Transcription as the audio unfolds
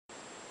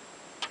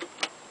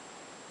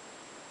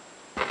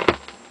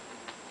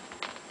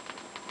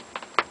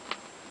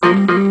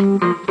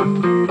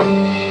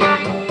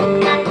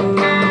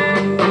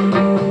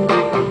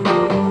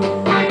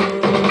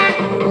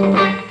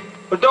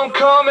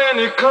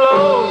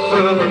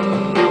closer.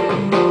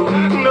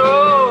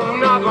 No,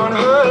 not on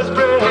her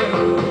spread.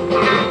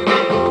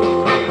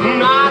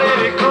 Not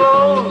any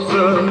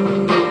closer.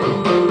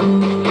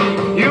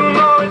 You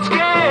know it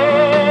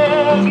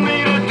scares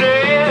me to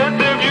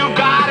death if you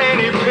got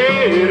any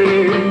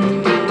pity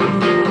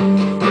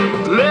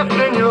left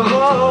in your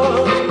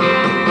heart.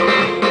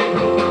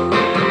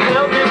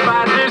 Help me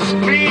fight this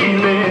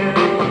feeling.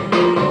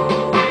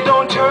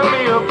 Don't tear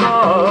me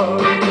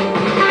apart.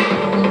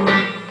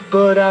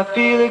 But I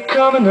feel it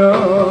coming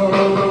on.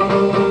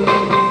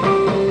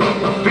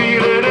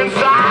 Feel it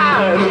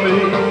inside of me.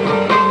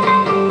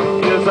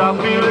 Yes, I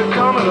feel it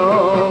coming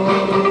on.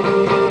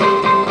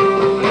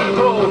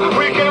 Oh,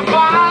 we can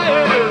fight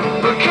it,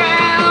 we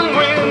can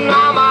win.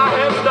 Now my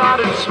head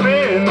started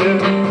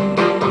spinning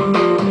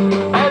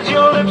as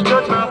your lips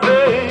touch my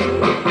face.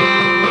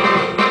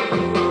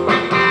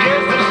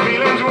 Guess this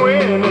feeling's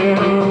winning.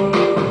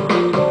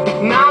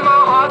 Now my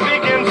heart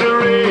begins to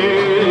race.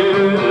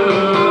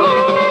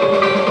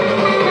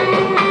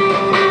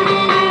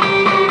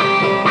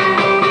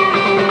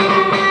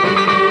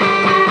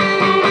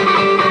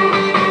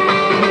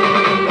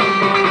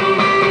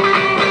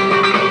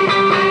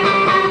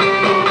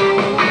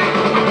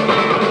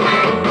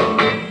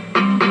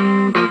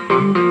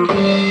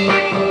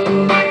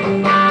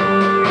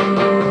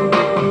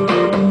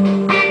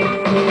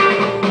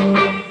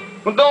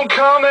 Well, don't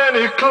come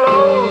any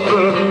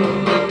closer.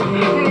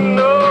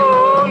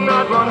 No,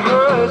 not on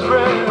her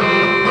breath.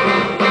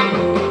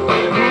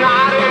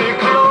 Not any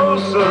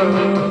closer.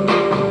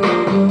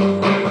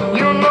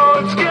 You know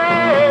it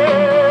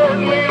scares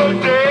me to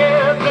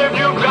death if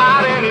you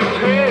got any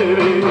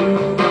pity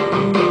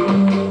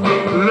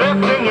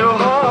left in your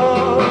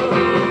heart.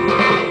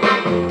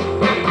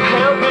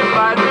 Help me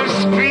fight this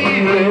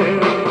feeling.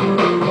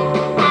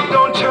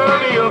 Don't tear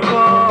me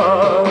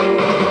apart.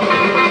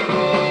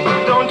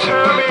 Don't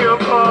tear me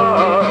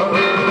apart.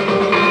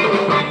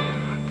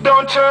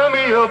 Don't tear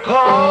me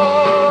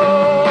apart.